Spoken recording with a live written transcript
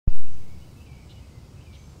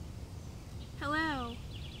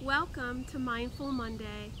Welcome to Mindful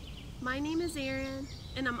Monday. My name is Erin,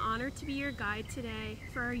 and I'm honored to be your guide today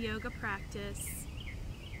for our yoga practice.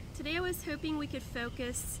 Today I was hoping we could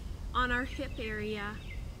focus on our hip area.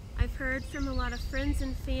 I've heard from a lot of friends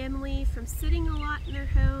and family from sitting a lot in their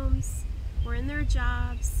homes or in their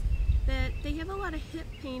jobs that they have a lot of hip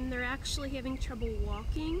pain. They're actually having trouble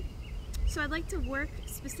walking. So I'd like to work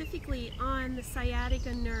specifically on the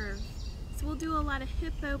sciatica nerve. So we'll do a lot of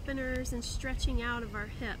hip openers and stretching out of our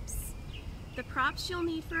hips. The props you'll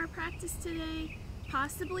need for our practice today,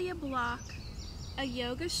 possibly a block, a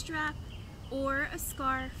yoga strap, or a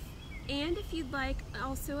scarf, and if you'd like,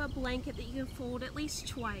 also a blanket that you can fold at least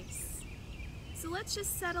twice. So let's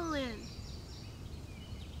just settle in.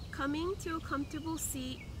 Coming to a comfortable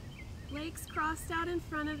seat, legs crossed out in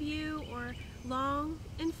front of you or long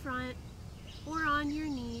in front, or on your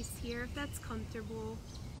knees here if that's comfortable.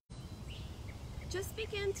 Just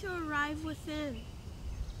begin to arrive within,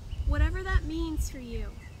 whatever that means for you,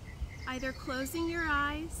 either closing your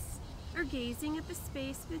eyes or gazing at the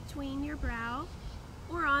space between your brow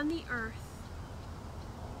or on the earth.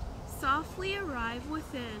 Softly arrive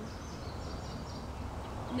within,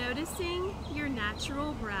 noticing your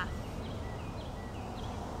natural breath.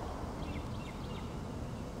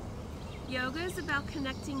 Yoga is about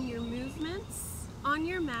connecting your movements on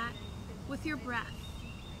your mat with your breath.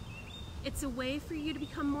 It's a way for you to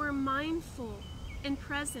become more mindful and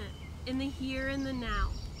present in the here and the now.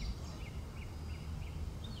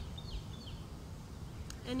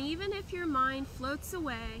 And even if your mind floats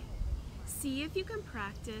away, see if you can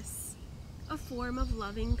practice a form of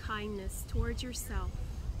loving kindness towards yourself,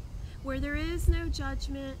 where there is no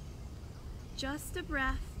judgment, just a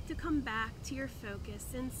breath to come back to your focus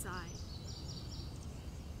inside.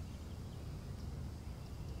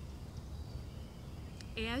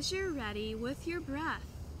 As you're ready with your breath,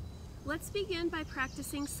 let's begin by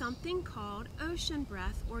practicing something called ocean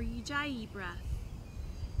breath or Ujjayi breath.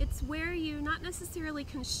 It's where you not necessarily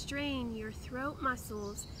constrain your throat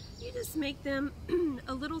muscles, you just make them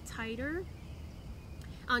a little tighter.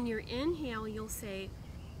 On your inhale, you'll say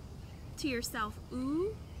to yourself,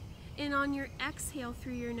 ooh, and on your exhale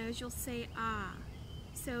through your nose, you'll say, ah.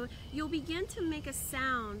 So you'll begin to make a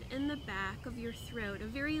sound in the back of your throat, a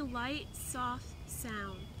very light, soft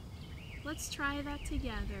sound. Let's try that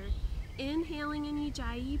together. Inhaling in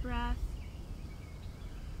Ujjayi breath.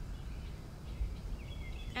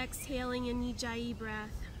 Exhaling in Ujjayi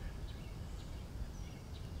breath.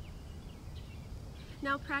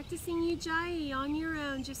 Now practicing Ujjayi on your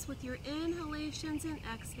own, just with your inhalations and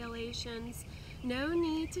exhalations. No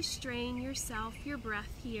need to strain yourself, your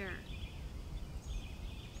breath here.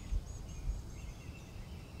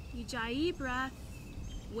 Ujjayi breath,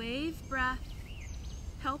 wave breath,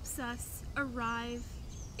 helps us arrive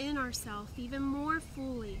in ourselves even more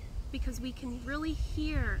fully because we can really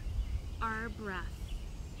hear our breath.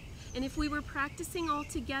 And if we were practicing all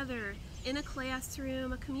together in a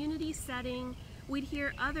classroom, a community setting, we'd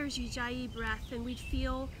hear others' Ujjayi breath and we'd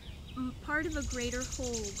feel part of a greater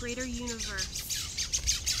whole, greater universe.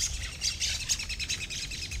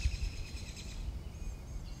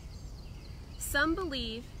 Some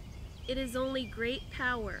believe it is only great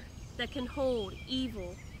power that can hold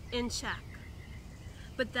evil in check.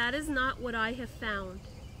 But that is not what I have found.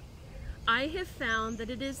 I have found that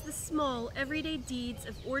it is the small, everyday deeds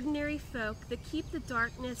of ordinary folk that keep the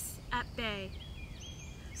darkness at bay.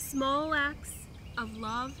 Small acts of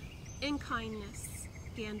love and kindness,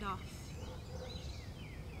 Gandalf.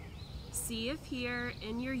 See if here,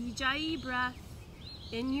 in your Ujjayi breath,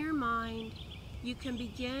 in your mind, you can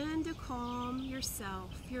begin to calm yourself,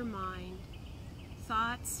 your mind.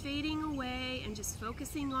 Thoughts fading away and just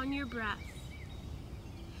focusing on your breath.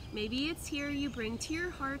 Maybe it's here you bring to your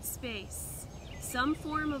heart space some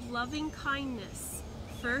form of loving kindness,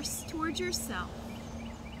 first towards yourself.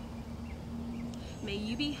 May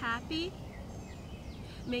you be happy,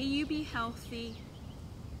 may you be healthy,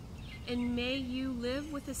 and may you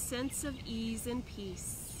live with a sense of ease and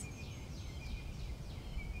peace.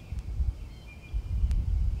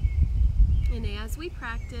 And as we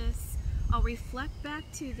practice, I'll reflect back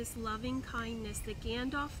to this loving kindness that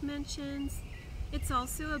Gandalf mentions. It's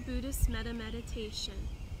also a Buddhist meditation.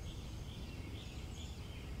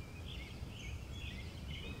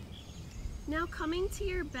 Now coming to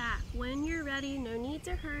your back, when you're ready, no need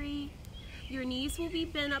to hurry. Your knees will be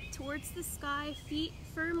bent up towards the sky, feet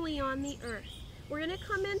firmly on the earth. We're going to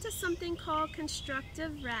come into something called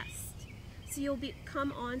constructive rest. So you'll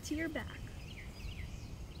come onto your back.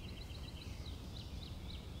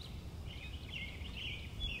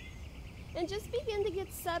 And just begin to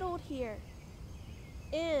get settled here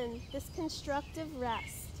in this constructive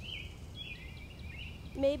rest.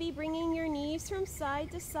 Maybe bringing your knees from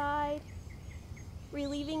side to side,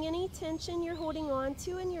 relieving any tension you're holding on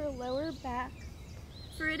to in your lower back.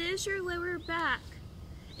 For it is your lower back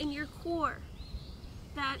and your core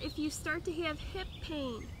that if you start to have hip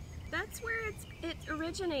pain, that's where it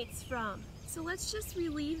originates from. So let's just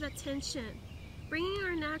relieve the tension. Bringing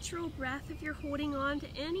our natural breath, if you're holding on to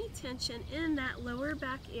any tension in that lower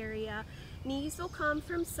back area, knees will come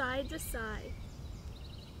from side to side.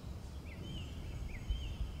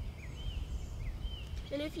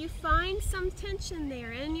 And if you find some tension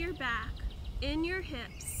there in your back, in your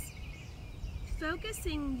hips,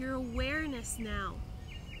 focusing your awareness now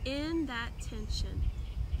in that tension.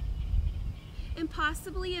 And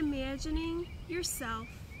possibly imagining yourself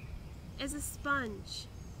as a sponge.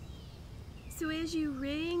 So as you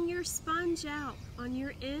wring your sponge out on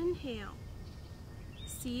your inhale,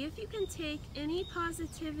 see if you can take any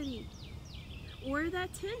positivity or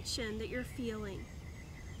that tension that you're feeling,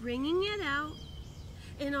 wringing it out,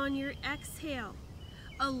 and on your exhale,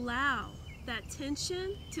 allow that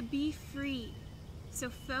tension to be free. So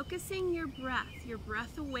focusing your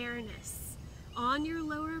breath awareness on your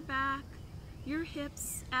lower back, your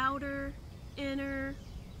hips, outer, inner.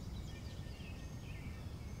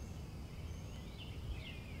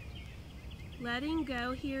 Letting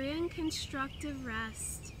go here in constructive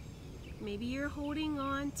rest. Maybe you're holding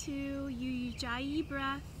on to Ujjayi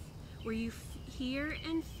breath, where you hear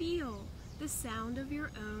and feel the sound of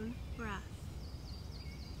your own breath.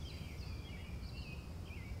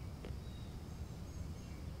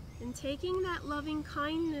 And taking that loving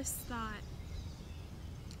kindness thought,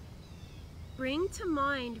 bring to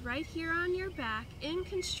mind right here on your back in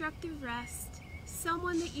constructive rest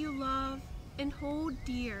someone that you love and hold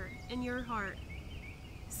dear in your heart,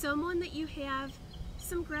 someone that you have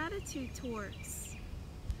some gratitude towards,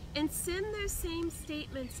 and send those same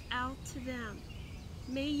statements out to them.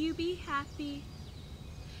 May you be happy,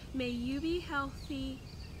 may you be healthy,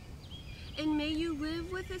 and may you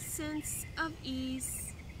live with a sense of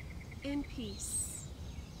ease and peace.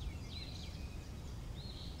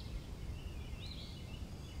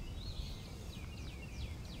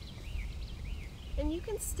 And you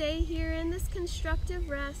can stay here in this constructive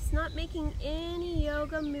rest, not making any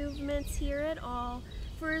yoga movements here at all,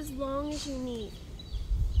 for as long as you need.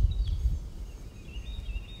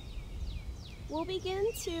 We'll begin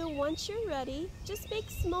to, once you're ready, just make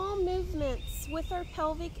small movements with our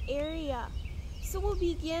pelvic area. So we'll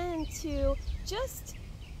begin to just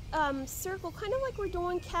circle, kind of like we're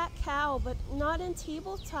doing cat-cow, but not in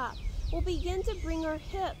tabletop. We'll begin to bring our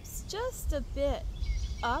hips just a bit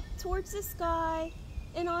up towards the sky,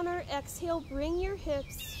 and on our exhale, bring your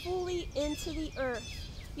hips fully into the earth.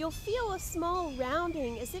 You'll feel a small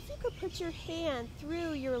rounding, as if you could put your hand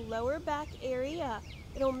through your lower back area.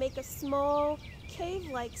 It'll make a small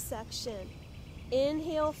cave-like section.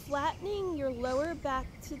 Inhale, flattening your lower back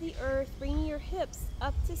to the earth, bringing your hips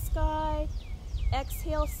up to sky.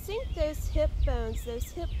 Exhale, sink those hip bones,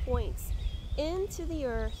 those hip points into the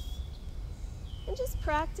earth. And just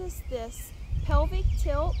practice this pelvic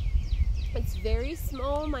tilt. It's very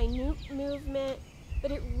small, minute movement,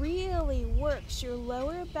 but it really works your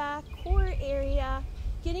lower back core area,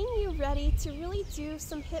 getting you ready to really do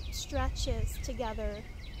some hip stretches together.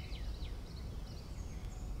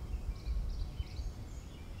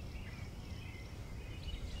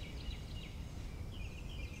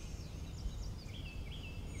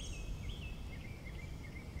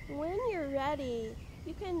 When you're ready,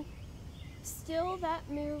 you can still that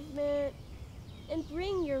movement and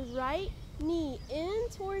bring your right knee in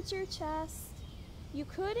towards your chest. You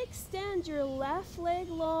could extend your left leg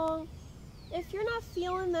long. If you're not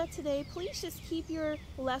feeling that today, please just keep your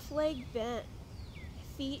left leg bent,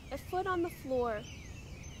 a foot on the floor.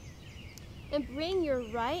 And bring your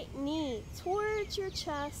right knee towards your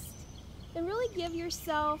chest and really give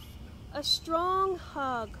yourself a strong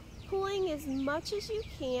hug, pulling as much as you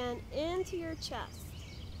can into your chest.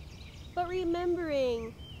 But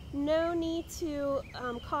remembering, no need to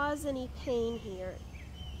cause any pain here.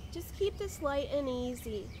 Just keep this light and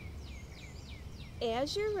easy.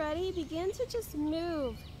 As you're ready, begin to just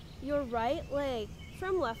move your right leg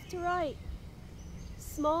from left to right.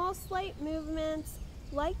 Small, slight movements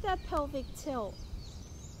like that pelvic tilt.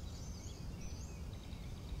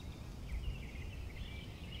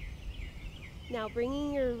 Now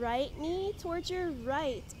bringing your right knee towards your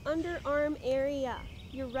right underarm area,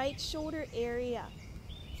 your right shoulder area.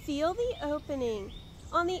 Feel the opening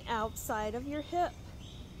on the outside of your hip.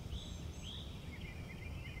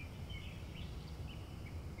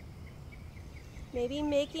 Maybe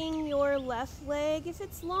making your left leg, if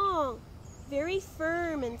it's long, very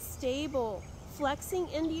firm and stable. flexing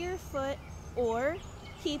into your foot or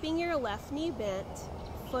keeping your left knee bent,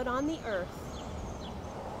 foot on the earth.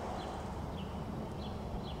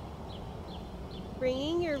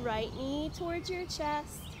 Bringing your right knee towards your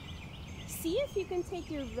chest. See if you can take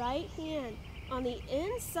your right hand on the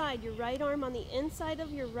inside, your right arm on the inside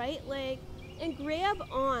of your right leg, and grab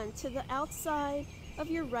on to the outside of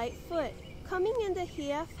your right foot, coming into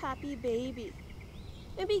half happy baby.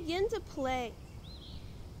 And begin to play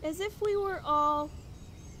as if we were all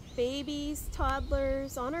babies,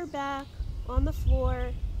 toddlers, on our back, on the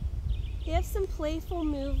floor. Have some playful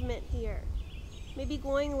movement here. Maybe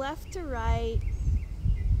going left to right.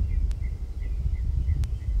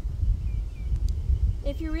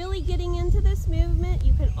 If you're really getting into this movement,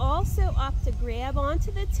 you can also opt to grab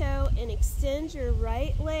onto the toe and extend your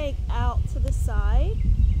right leg out to the side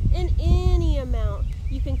in any amount.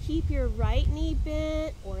 You can keep your right knee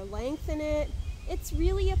bent or lengthen it. It's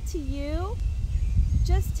really up to you.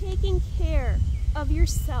 Just taking care of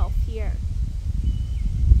yourself here.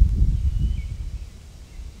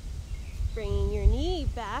 Bringing your knee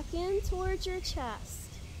back in towards your chest.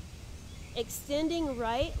 Extending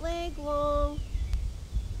right leg long.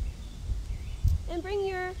 And bring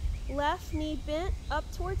your left knee bent up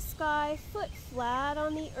towards sky, foot flat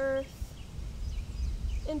on the earth.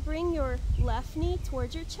 And bring your left knee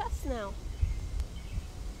towards your chest now.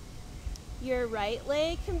 Your right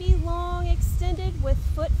leg can be long extended with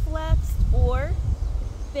foot flexed or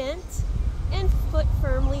bent and foot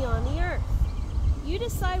firmly on the earth. You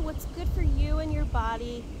decide what's good for you and your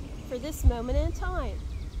body for this moment in time.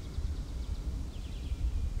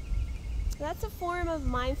 That's a form of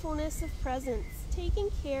mindfulness of presence, taking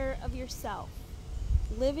care of yourself,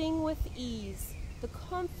 living with ease, the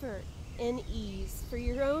comfort and ease for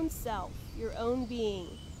your own self, your own being.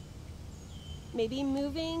 Maybe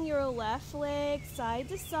moving your left leg side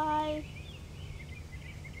to side.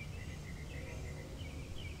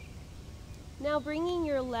 Now bringing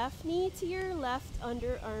your left knee to your left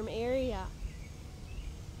underarm area.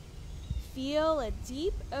 Feel a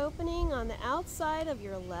deep opening on the outside of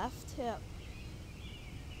your left hip.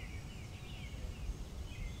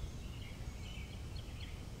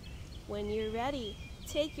 When you're ready,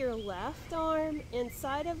 take your left arm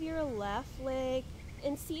inside of your left leg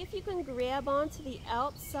and see if you can grab onto the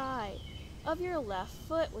outside of your left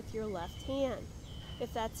foot with your left hand.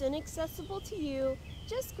 If that's inaccessible to you,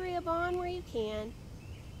 just grab on where you can.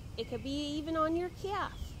 It could be even on your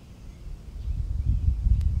calf.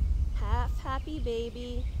 Half happy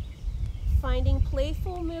baby. Finding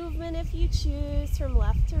playful movement if you choose from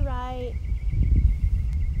left to right.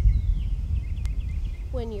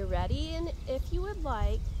 When you're ready, and if you would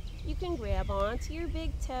like, you can grab onto your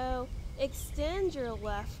big toe, extend your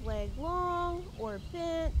left leg long or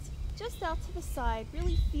bent, just out to the side,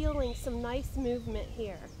 really feeling some nice movement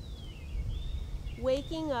here.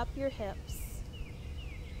 Waking up your hips.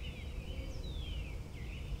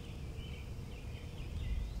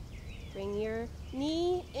 Bring your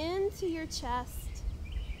knee into your chest.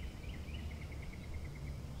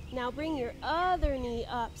 Now bring your other knee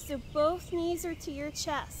up so both knees are to your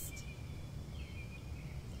chest.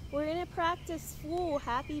 We're going to practice full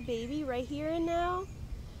happy baby right here and now.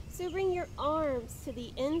 So bring your arms to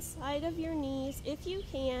the inside of your knees if you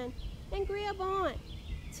can and grab on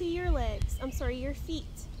to your legs, your feet.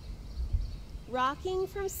 Rocking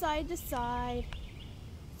from side to side,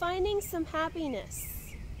 finding some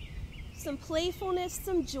happiness, some playfulness,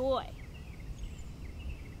 some joy.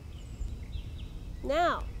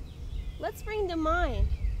 Now, let's bring to mind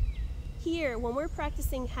here when we're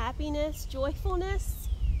practicing happiness, joyfulness,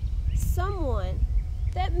 someone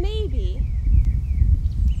that maybe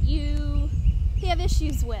you have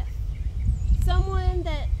issues with, someone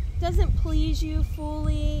that doesn't please you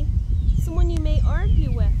fully, someone you may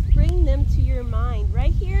argue with. Bring them to your mind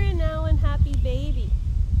right here and now in happy baby.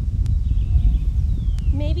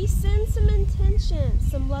 Maybe send some intention,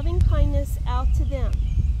 some loving kindness out to them.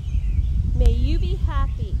 May you be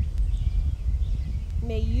happy.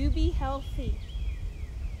 May you be healthy.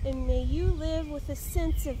 And may you live with a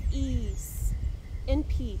sense of ease and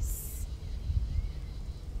peace.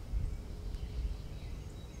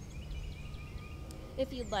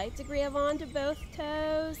 If you'd like to grab onto both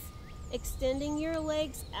toes, extending your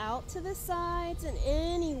legs out to the sides in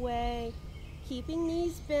any way, keeping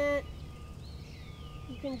knees bent,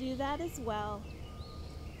 you can do that as well.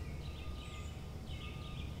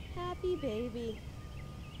 Happy baby.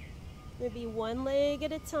 Maybe one leg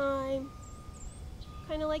at a time,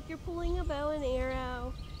 kind of like you're pulling a bow and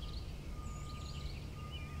arrow.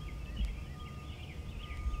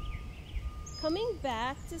 Coming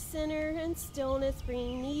back to center and stillness,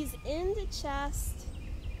 bringing knees into chest.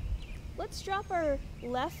 Let's drop our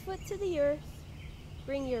left foot to the earth.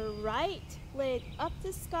 Bring your right leg up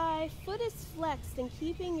to sky, foot is flexed, and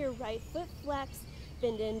keeping your right foot flexed,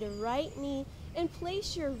 bend into right knee, and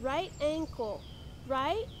place your right ankle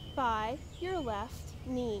right by your left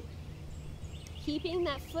knee. Keeping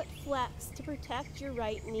that foot flexed to protect your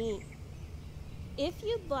right knee. If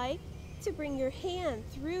you'd like to bring your hand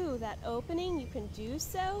through that opening, you can do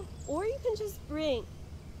so, or you can just bring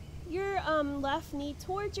your left knee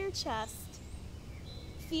towards your chest,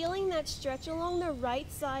 feeling that stretch along the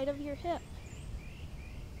right side of your hip.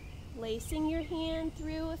 Placing your hand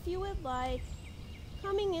through if you would like,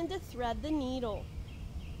 coming in to thread the needle.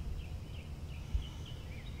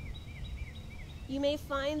 You may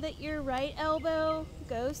find that your right elbow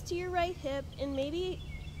goes to your right hip, and maybe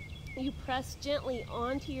you press gently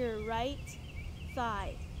onto your right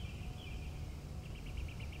thigh.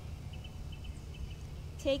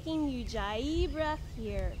 Taking Ujjayi breath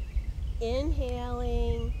here.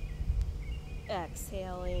 Inhaling,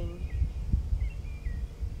 exhaling.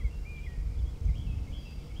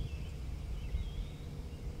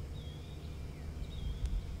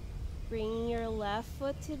 Bringing your left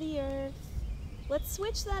foot to the earth. Let's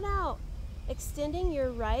switch that out. Extending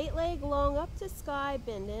your right leg long up to sky,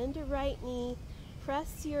 bend into right knee,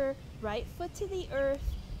 press your right foot to the earth,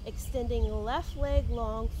 extending left leg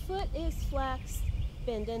long, foot is flexed,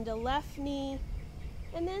 bend into left knee,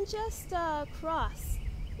 and then just cross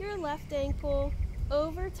your left ankle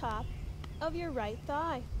over top of your right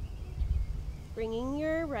thigh. Bringing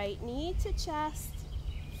your right knee to chest,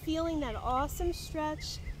 feeling that awesome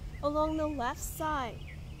stretch along the left side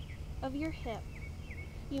of your hip.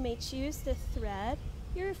 You may choose to thread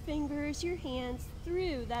your fingers, your hands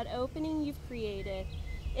through that opening you've created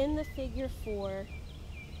in the figure 4.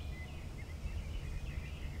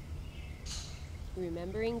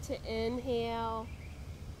 Remembering to inhale,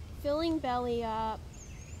 filling belly up.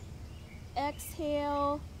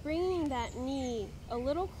 Exhale, bringing that knee a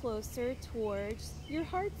little closer towards your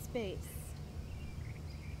heart space.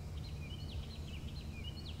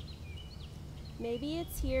 Maybe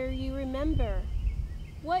it's here you remember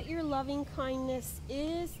what your loving kindness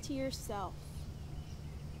is to yourself.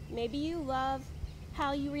 Maybe you love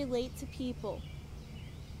how you relate to people.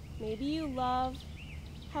 Maybe you love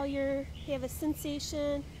how you have a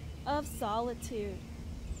sensation of solitude.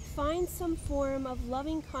 Find some form of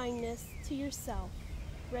loving kindness to yourself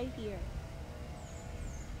right here.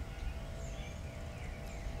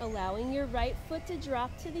 Allowing your right foot to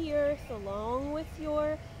drop to the earth along with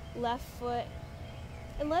your left foot.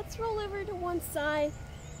 And let's roll over to one side.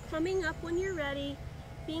 Coming up when you're ready,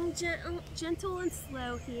 being gentle and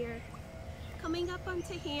slow here. Coming up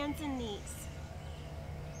onto hands and knees.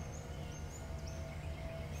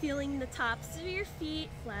 Feeling the tops of your feet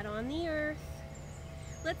flat on the earth.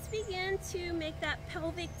 Let's begin to make that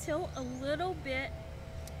pelvic tilt a little bit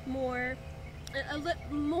more.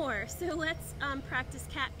 So let's practice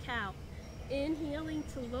cat-cow. Inhaling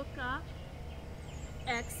to look up.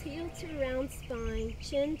 Exhale to round spine,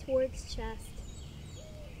 chin towards chest.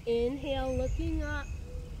 Inhale, looking up.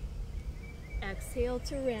 Exhale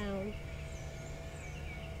to round.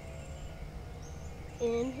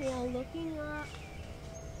 Inhale, looking up.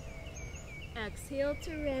 Exhale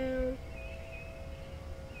to round.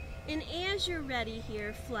 And as you're ready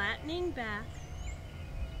here, flattening back.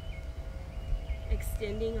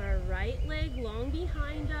 Extending our right leg long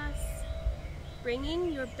behind us.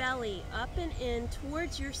 Bringing your belly up and in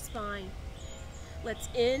towards your spine. Let's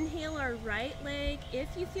inhale our right leg, if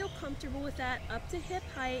you feel comfortable with that, up to hip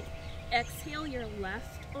height. Exhale your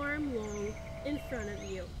left arm long in front of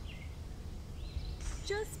you.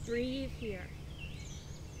 Just breathe here.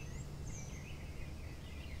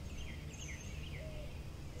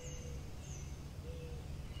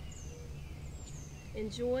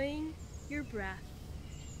 Enjoying your breath,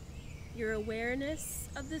 your awareness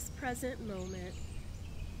of this present moment.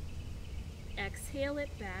 Exhale it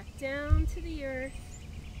back down to the earth.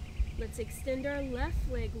 Let's extend our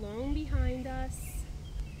left leg long behind us.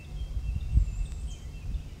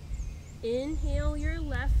 Inhale your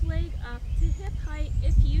left leg up to hip height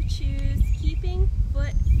if you choose, keeping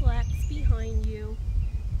foot flexed behind you.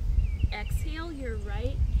 Exhale your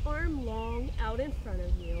right arm long out in front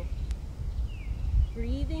of you.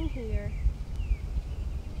 Breathing here.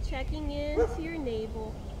 Checking into your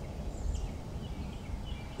navel.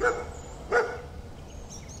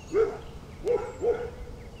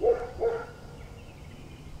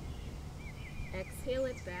 Exhale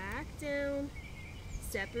it back down.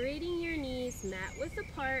 Separating your knees mat width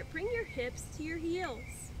apart. Bring your hips to your heels.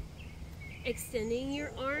 Extending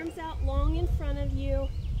your arms out long in front of you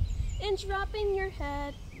and dropping your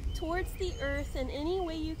head towards the earth in any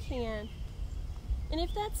way you can. And if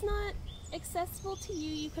that's not accessible to you,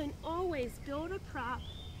 you can always build a prop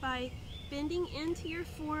by bending into your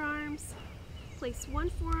forearms. Place one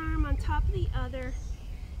forearm on top of the other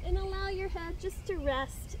and allow your head just to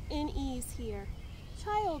rest in ease here.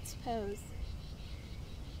 Child's pose.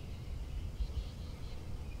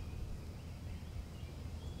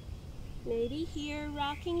 Maybe here,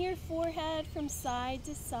 rocking your forehead from side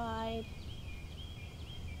to side.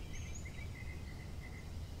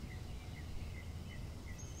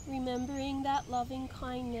 Remembering that loving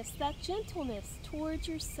kindness, that gentleness towards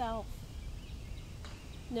yourself.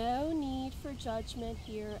 No need for judgment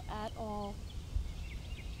here at all.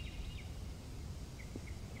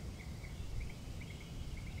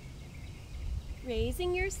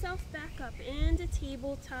 Raising yourself back up into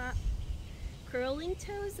tabletop, curling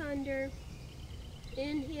toes under.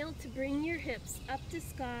 Inhale to bring your hips up to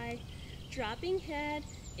sky, dropping head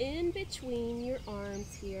in between your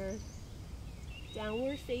arms here.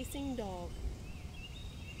 Downward facing dog.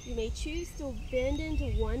 You may choose to bend into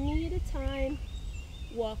one knee at a time,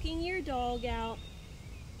 walking your dog out.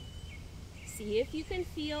 See if you can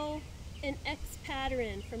feel an X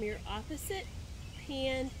pattern from your opposite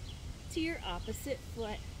hand to your opposite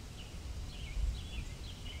foot.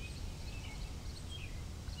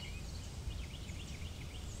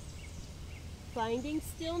 Finding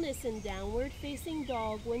stillness in downward facing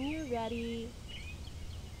dog when you're ready.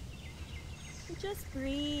 Just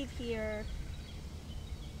breathe here.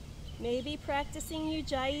 Maybe practicing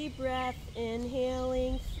Ujjayi breath,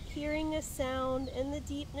 inhaling, hearing a sound in the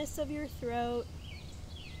deepness of your throat,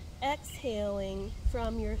 exhaling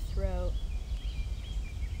from your throat.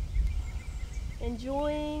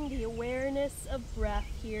 Enjoying the awareness of breath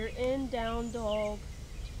here in down dog.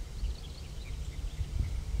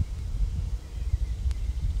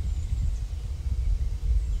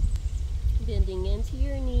 Bending into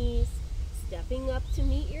your knees, stepping up to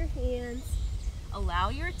meet your hands. Allow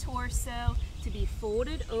your torso to be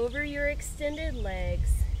folded over your extended legs,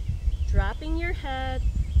 dropping your head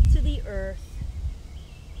to the earth.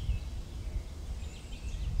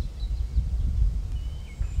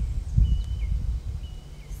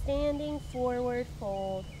 Standing forward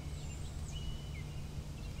fold.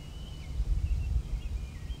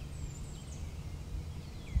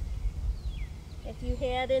 If you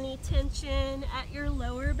had any tension at your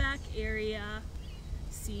lower back area,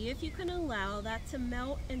 see if you can allow that to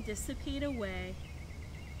melt and dissipate away.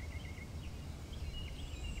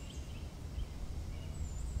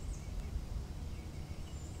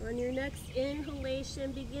 On your next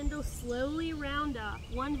inhalation, begin to slowly round up,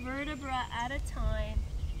 one vertebra at a time,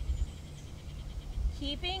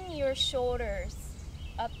 keeping your shoulders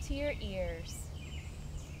up to your ears.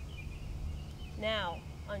 Now,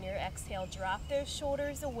 on your exhale, drop those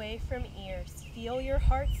shoulders away from ears. Feel your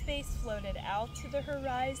heart space floated out to the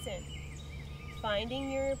horizon. Finding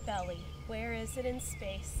your belly. Where is it in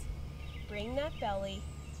space? Bring that belly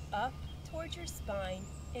up towards your spine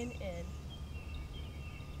and in.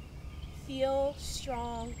 Feel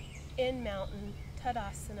strong in mountain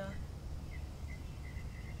Tadasana.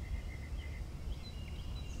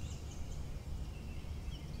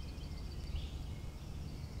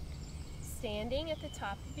 Standing at the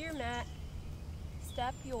top of your mat,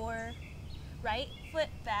 step your right foot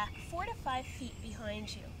back 4 to 5 feet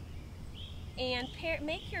behind you. And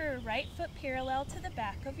make your right foot parallel to the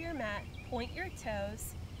back of your mat. Point your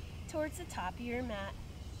toes towards the top of your mat.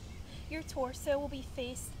 Your torso will be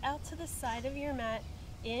faced out to the side of your mat.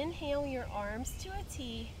 Inhale your arms to a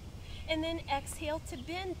T, and then exhale to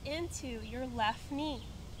bend into your left knee.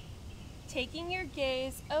 Taking your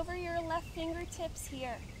gaze over your left fingertips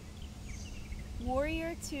here.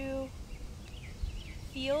 Warrior Two.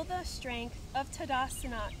 Feel the strength of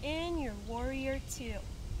Tadasana in your Warrior Two.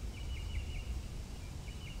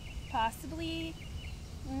 Possibly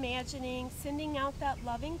imagining sending out that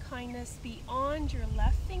loving kindness beyond your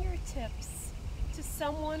left fingertips to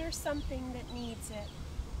someone or something that needs it.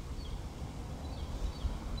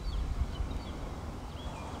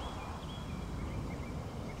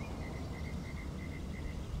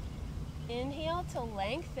 Inhale to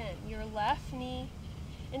lengthen your left knee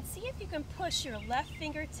and see if you can push your left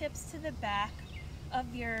fingertips to the back of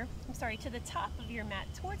to the top of your mat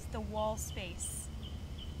towards the wall space.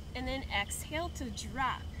 And then exhale to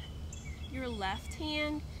drop your left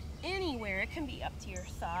hand anywhere. It can be up to your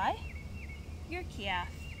thigh, your calf,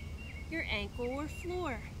 your ankle, or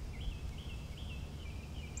floor.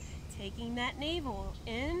 Taking that navel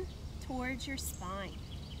in towards your spine.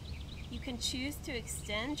 You can choose to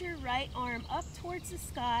extend your right arm up towards the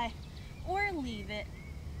sky or leave it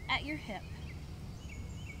at your hip.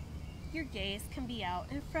 Your gaze can be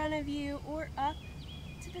out in front of you or up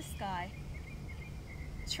to the sky.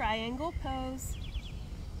 Triangle pose,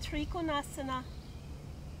 Trikonasana.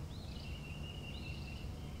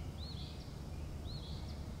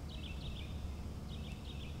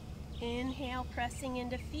 Inhale, pressing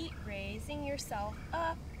into feet, raising yourself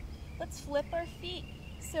up. Let's flip our feet.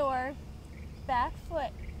 So our back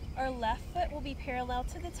foot, our left foot will be parallel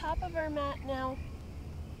to the top of our mat now.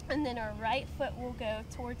 And then our right foot will go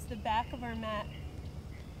towards the back of our mat.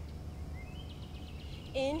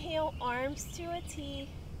 Inhale, arms to a T.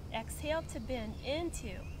 Exhale to bend into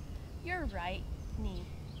your right knee.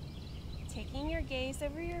 Taking your gaze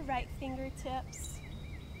over your right fingertips.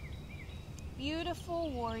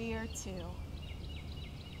 Beautiful warrior two.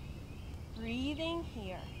 Breathing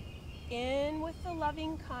here. In with the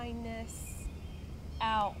loving kindness.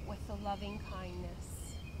 Out with the loving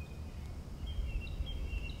kindness.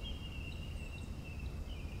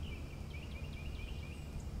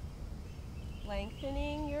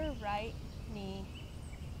 Lengthening your right knee.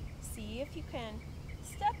 See if you can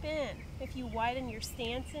step in. If you widen your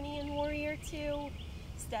stance any in warrior two,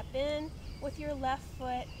 step in with your left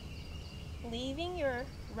foot. Leaving your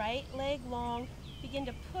right leg long, begin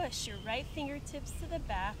to push your right fingertips to the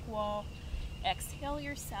back wall. Exhale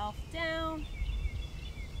yourself down.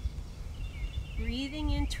 Breathing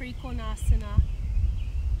in Trikonasana.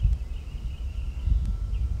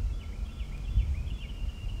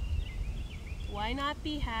 Why not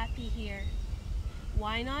be happy here?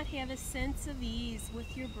 Why not have a sense of ease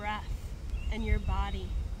with your breath and your body?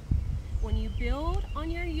 When you build on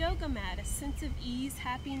your yoga mat a sense of ease,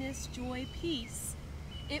 happiness, joy, peace,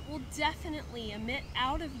 it will definitely emit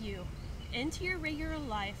out of you into your regular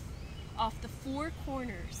life off the four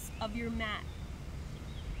corners of your mat.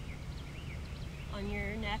 On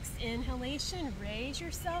your next inhalation, raise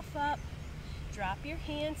yourself up, drop your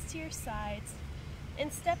hands to your sides,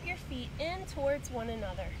 and step your feet in towards one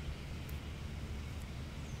another.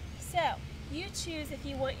 So, you choose if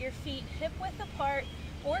you want your feet hip-width apart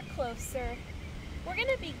or closer. We're going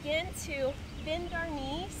to begin to bend our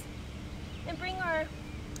knees and bring our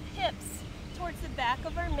hips towards the back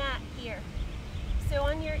of our mat here. So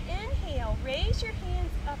on your inhale, raise your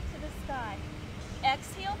hands up to the sky.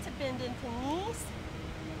 Exhale to bend into knees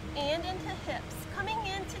and into hips, coming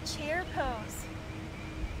into chair pose.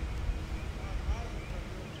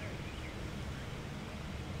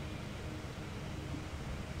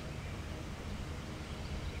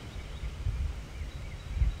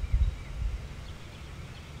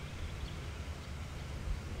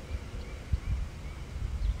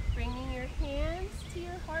 Bringing your hands to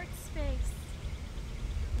your heart space,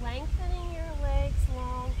 lengthening your legs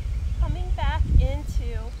long, coming back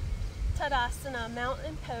into Tadasana,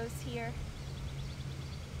 mountain pose here.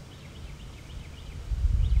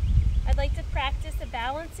 I'd like to practice a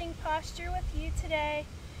balancing posture with you today,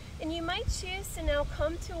 and you might choose to now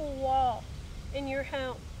come to a wall in your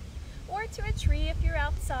home, or to a tree if you're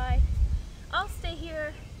outside. I'll stay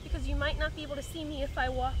here because you might not be able to see me if I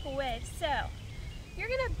walk away. So, you're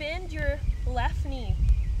going to bend your left knee.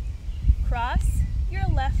 Cross your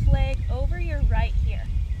left leg over your right here.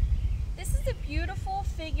 This is a beautiful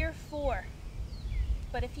figure four.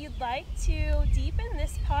 But if you'd like to deepen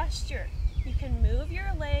this posture, you can move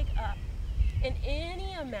your leg up in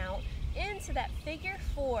any amount into that figure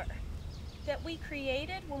four that we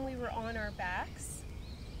created when we were on our backs.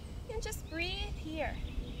 And just breathe here,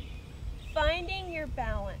 finding your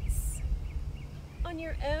balance on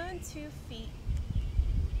your own 2 feet.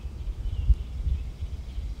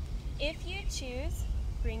 If you choose,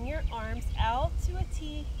 bring your arms out to a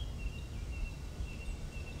T.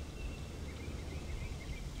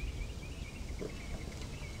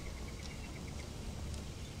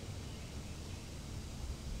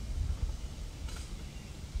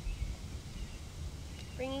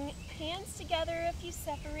 Bringing hands together if you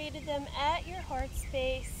separated them at your heart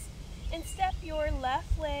space, and step your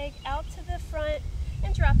left leg out to the front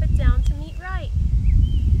and drop it down to meet right.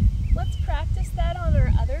 Let's practice that on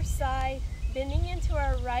our other side, bending into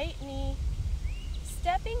our right knee,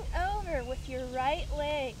 stepping over with your right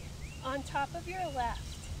leg on top of your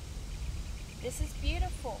left. This is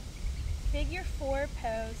beautiful. Figure four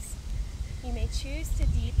pose. You may choose to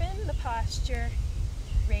deepen the posture,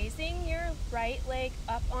 raising your right leg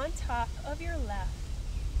up on top of your left.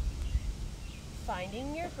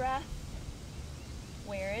 Finding your breath.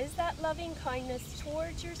 Where is that loving kindness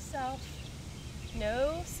towards yourself?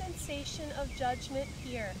 No sensation of judgment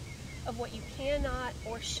here of what you cannot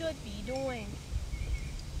or should be doing.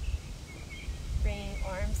 Bringing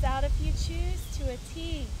arms out if you choose to a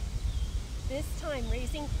T. This time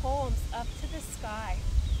raising palms up to the sky.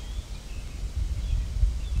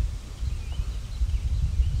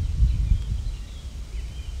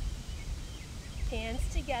 Hands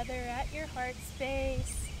together at your heart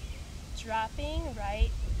space. Dropping right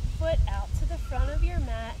foot out to the front of your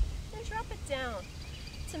mat and drop it down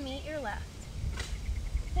to meet your left.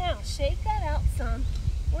 Now shake that out some.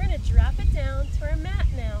 We're going to drop it down to our mat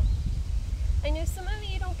now. I know some of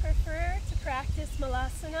you don't prefer to practice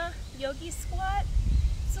Malasana, yogi squat,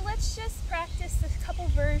 so let's just practice a couple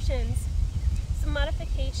versions, some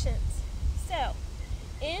modifications. So,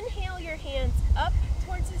 inhale your hands up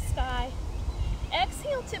towards the sky.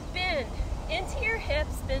 Exhale to bend into your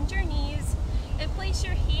hips, bend your knees, and place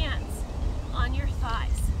your hands on your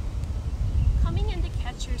thighs. Coming into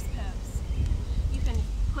catcher's pose. You can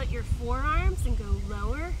put your forearms and go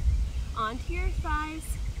lower onto your thighs.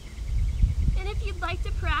 And if you'd like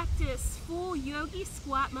to practice full yogi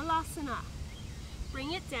squat Malasana,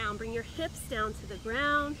 bring it down, bring your hips down to the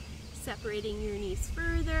ground, separating your knees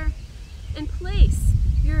further, and place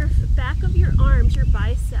your back of your arms, your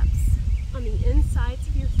biceps, on the insides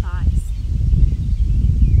of your thighs.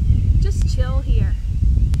 Just chill here,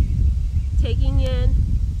 taking in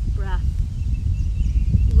breath,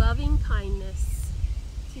 loving kindness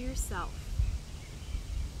to yourself.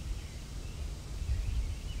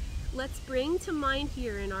 Let's bring to mind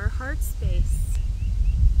here in our heart space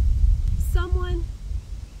someone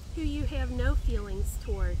who you have no feelings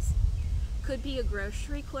towards. Could be a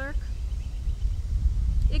grocery clerk.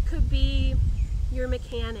 It could be your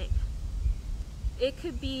mechanic. It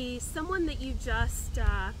could be someone that you just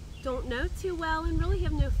don't know too well and really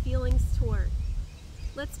have no feelings toward.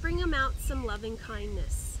 Let's bring them out some loving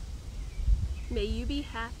kindness. May you be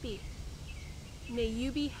happy. May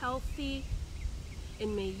you be healthy.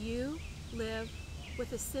 And may you live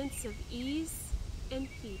with a sense of ease and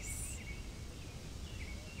peace.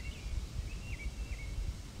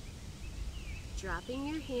 Dropping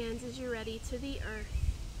your hands as you're ready to the earth.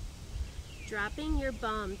 Dropping your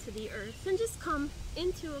bum to the earth and just come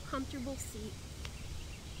into a comfortable seat.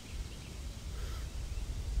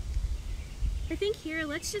 I think here,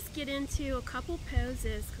 let's just get into a couple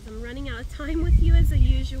poses because I'm running out of time with you as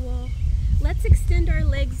usual. Let's extend our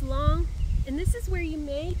legs long. And this is where you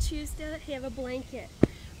may choose to have a blanket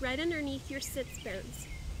right underneath your sits bones.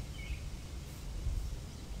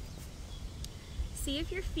 See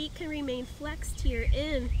if your feet can remain flexed here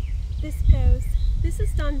in this pose. This is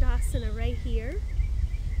Dandasana right here.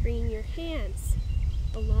 Bringing your hands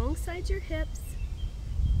alongside your hips.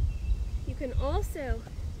 You can also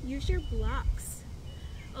use your blocks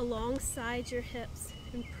alongside your hips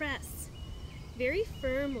and press very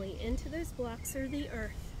firmly into those blocks or the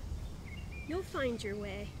earth. You'll find your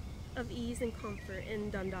way of ease and comfort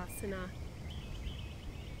in Dandasana.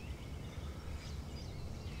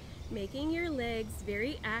 Making your legs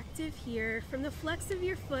very active here from the flex of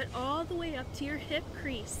your foot all the way up to your hip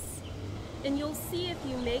crease. And you'll see if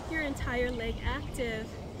you make your entire leg active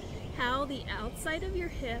how the outside of your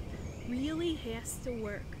hip really has to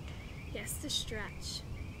work, has to stretch.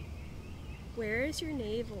 Where is your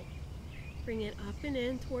navel? Bring it up and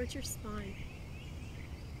in towards your spine.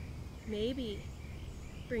 Maybe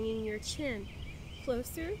bringing your chin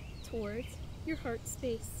closer towards your heart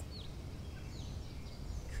space.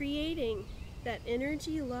 Creating that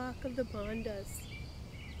energy lock of the bandhas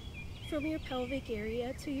from your pelvic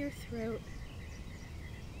area to your throat.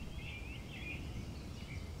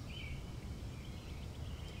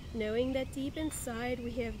 Knowing that deep inside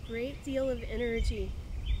we have a great deal of energy.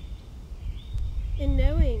 And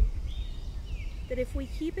knowing that if we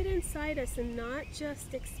keep it inside us and not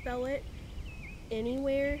just expel it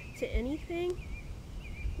anywhere to anything,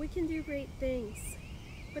 we can do great things.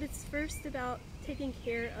 But it's first about taking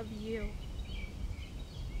care of you.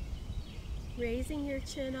 Raising your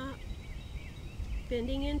chin up,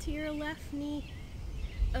 bending into your left knee,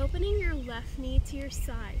 opening your left knee to your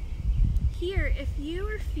side. Here, if you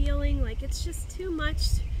are feeling like it's just too much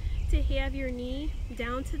to have your knee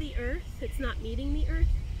down to the earth, it's not meeting the earth,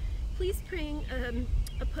 please bring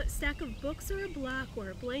a stack of books or a block or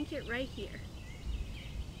a blanket right here.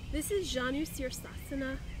 This is Janu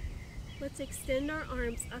Sirsasana. Let's extend our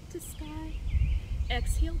arms up to sky.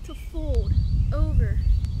 Exhale to fold over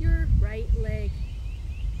your right leg.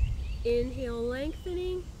 Inhale,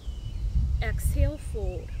 lengthening. Exhale,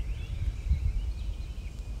 fold.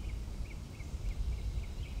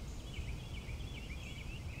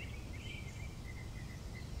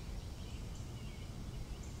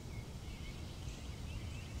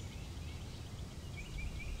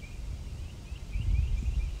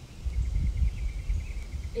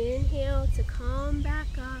 Inhale to come back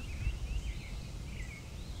up,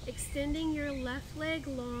 extending your left leg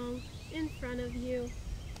long in front of you.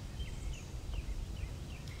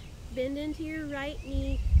 Bend into your right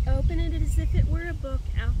knee, open it as if it were a book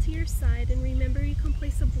out to your side, and remember you can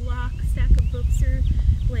place a block, stack of books, or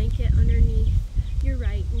blanket underneath your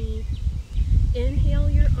right knee. Inhale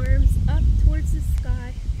your arms up towards the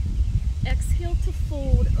sky. Exhale to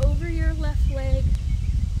fold over your left leg,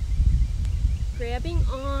 grabbing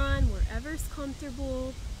on wherever's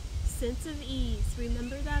comfortable. Sense of ease,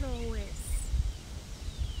 remember that always.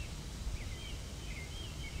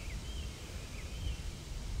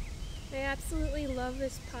 I absolutely love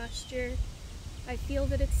this posture. I feel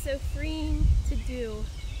that it's so freeing to do,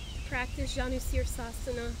 to practice Janu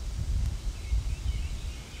Sirsasana.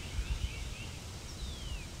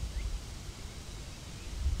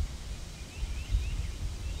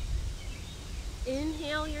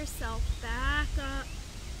 Inhale yourself back up.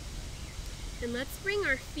 And let's bring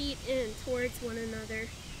our feet in towards one another.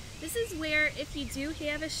 This is where, if you do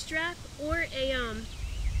have a strap or a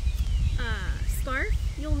scarf,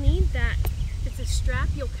 you'll need that. If it's a strap,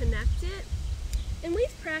 you'll connect it. And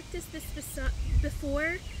we've practiced this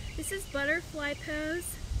before. This is butterfly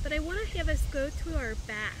pose, but I want to have us go to our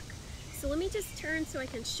back. So let me just turn so I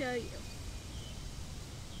can show you.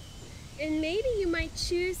 And maybe you might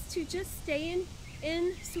choose to just stay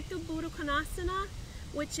in Supta Baddha Konasana,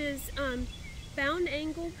 which is bound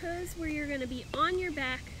angle pose, where you're going to be on your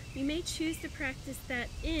back. You may choose to practice that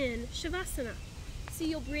in Shavasana. So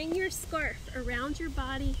you'll bring your scarf around your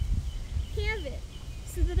body, have it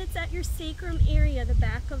so that it's at your sacrum area, the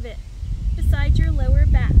back of it, beside your lower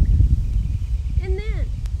back. And then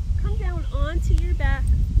come down onto your back.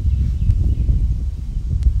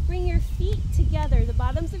 Bring your feet together, the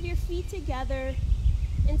bottoms of your feet together,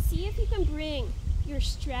 and see if you can bring your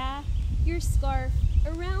strap, your scarf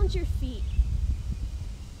around your feet.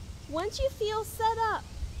 Once you feel set up,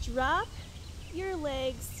 drop your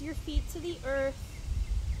legs, your feet to the earth,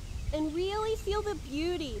 and really feel the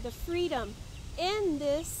beauty, the freedom in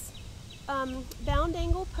this bound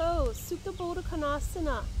angle pose, Supta Baddha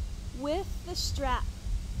Konasana, with the strap.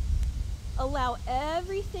 Allow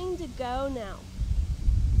everything to go now.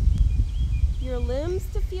 Your limbs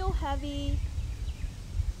to feel heavy.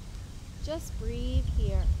 Just breathe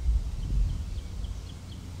here.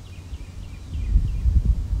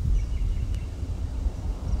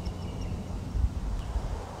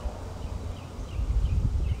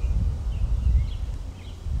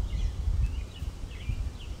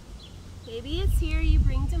 Maybe it's here you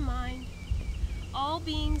bring to mind all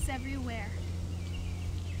beings everywhere.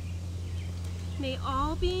 May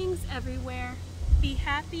all beings everywhere be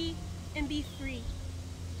happy and be free.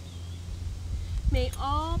 May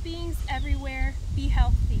all beings everywhere be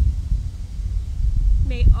healthy.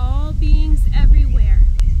 May all beings everywhere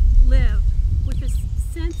live with a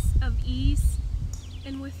sense of ease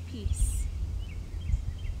and with peace.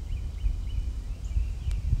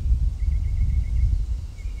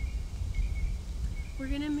 We're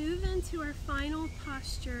going to move into our final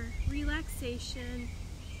posture, relaxation,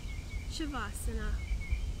 Shavasana.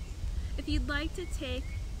 If you'd like to take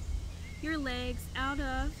your legs out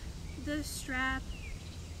of the strap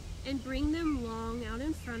and bring them long out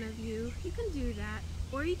in front of you, you can do that.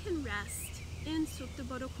 Or you can rest in Supta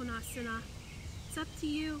Baddha Konasana. It's up to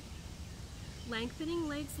you. Lengthening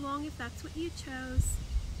legs long if that's what you chose.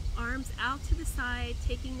 Arms out to the side,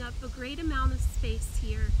 taking up a great amount of space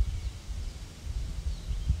here.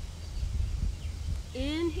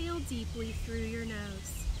 Inhale deeply through your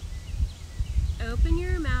nose. Open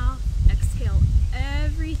your mouth, exhale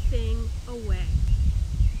everything away.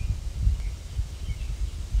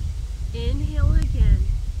 Inhale again.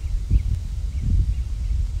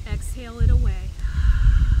 Exhale it away.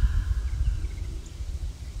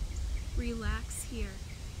 Relax here.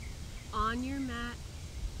 On your mat,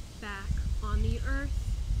 back on the earth,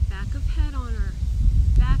 back of head on earth,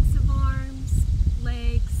 backs of arms,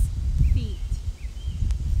 legs, feet.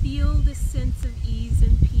 Feel the sense of ease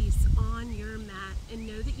and peace on your mat, and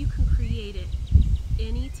know that you can create it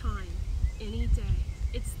anytime, any day.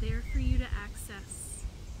 It's there for you to access.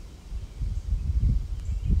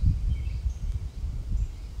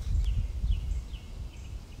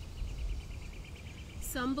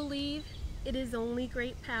 Some believe it is only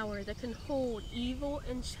great power that can hold evil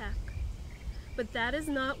in check, but that is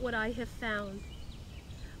not what I have found.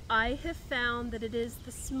 I have found that it is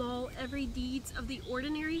the small every deeds of the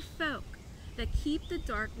ordinary folk that keep the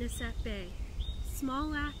darkness at bay.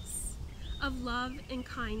 Small acts of love and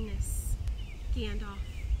kindness. Gandalf.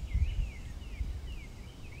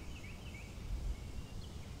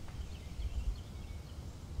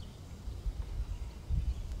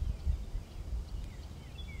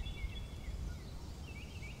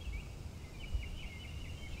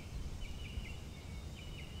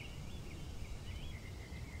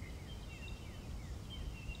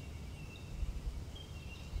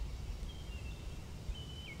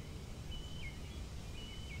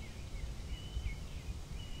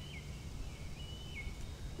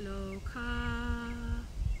 Loka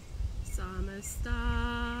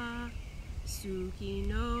samasta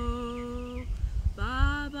Sukino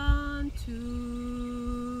Babantu.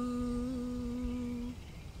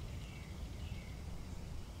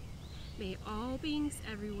 May all beings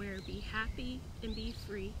everywhere be happy and be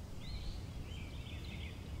free.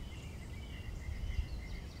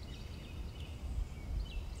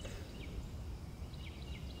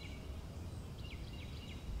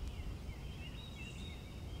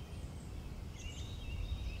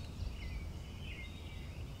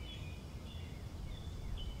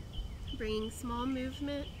 Bringing small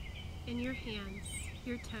movement in your hands,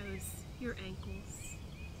 your toes, your ankles.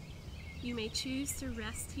 You may choose to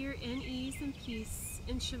rest here in ease and peace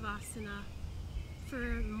in Shavasana for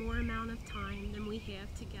a more amount of time than we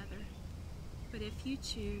have together. But if you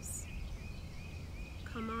choose,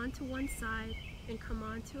 come on to one side and come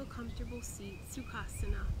on to a comfortable seat,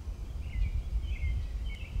 Sukhasana.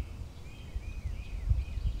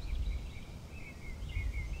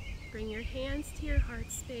 Bring your hands to your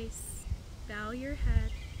heart space. Bow your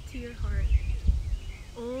head to your heart.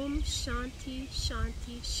 Om Shanti,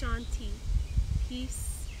 Shanti, Shanti.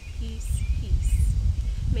 Peace, peace, peace.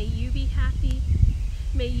 May you be happy,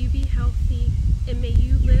 may you be healthy, and may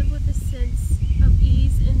you live with a sense of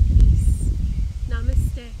ease and peace.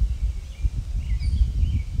 Namaste.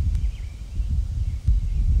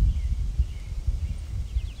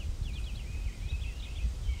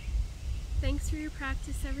 Thanks for your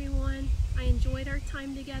practice, everyone. I enjoyed our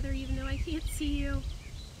time together even though I can't see you.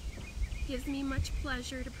 It gives me much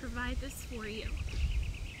pleasure to provide this for you.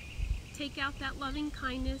 Take out that loving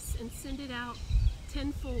kindness and send it out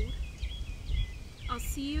tenfold. I'll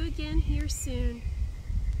see you again here soon.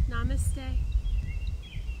 Namaste.